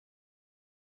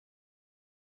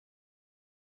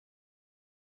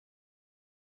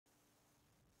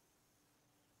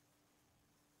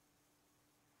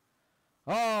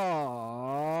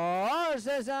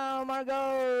Horses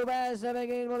Margot, best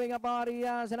begin moving up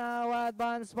audience now.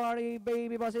 Advanced Party,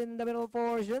 Baby Boss in the middle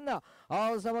portion.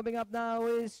 Also moving up now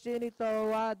is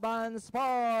Chinito. Advanced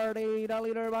Party, the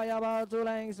leader by about 2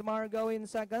 lengths. Margot in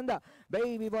second.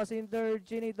 Baby Boss in third.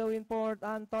 Chinito in fourth.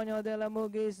 Antonio de la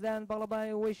Mugis then followed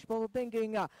by Wishful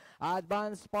Thinking.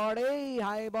 Advanced Party,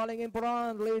 high balling in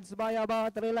front, leads by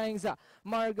about 3 lengths.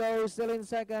 Margot still in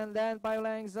second, then 5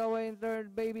 lengths away in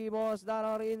third. Baby Boss that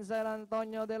are inside.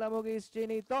 Antonio de la Mugis,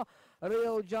 Chinito,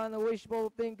 Real John,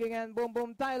 Wishful Thinking, and Boom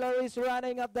Boom Tyler is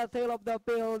running up the tail of the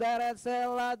field. There is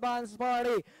Advanced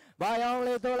Party by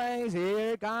only 2 lengths.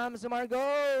 Here comes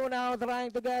Margot now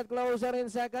trying to get closer in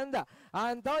second.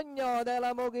 Antonio de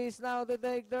la Mugis now to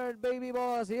take third. Baby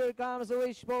Boss. Here comes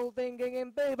Wishful Thinking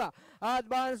in favor.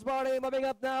 Advanced Party moving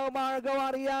up now. Margot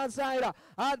on the outside.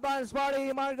 Advanced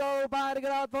Party, Margot fighting it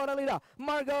out for the leader.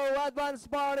 Margot, Advanced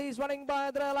Party is running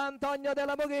by Drell. Antonio de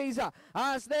la Mugis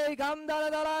as they come down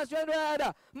to the last red.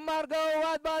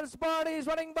 Margot, Advanced Party is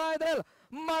running by Drell.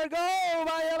 Margot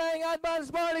violating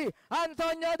Advanced Party.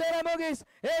 Antonio de la Mugis.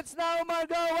 It's now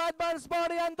Margot, Advanced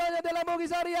Party. Antonio de la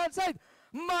Mugis on the outside.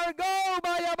 Margot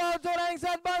by about 2 lengths.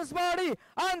 Advanced Party.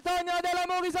 Antonio de la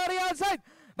Mugis on the outside.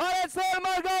 But it's still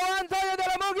Margot, Antonio de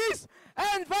la Mugis.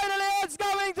 And finally it's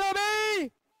going to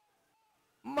be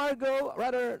Margot,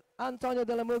 rather Antonio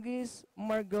de la Mugis.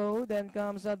 Margot, then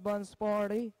comes Advanced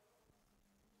Party.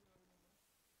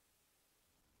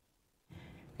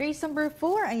 Race number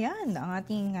 4, ayan, ang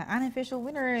ating unofficial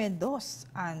winner,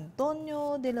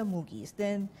 Antonio de la Mugis.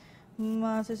 Then,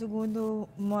 sa segundo,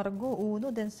 Margot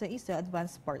 1, then sa isa,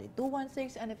 Advanced Party.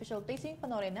 216 unofficial placing,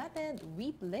 panoorin natin,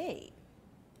 replay.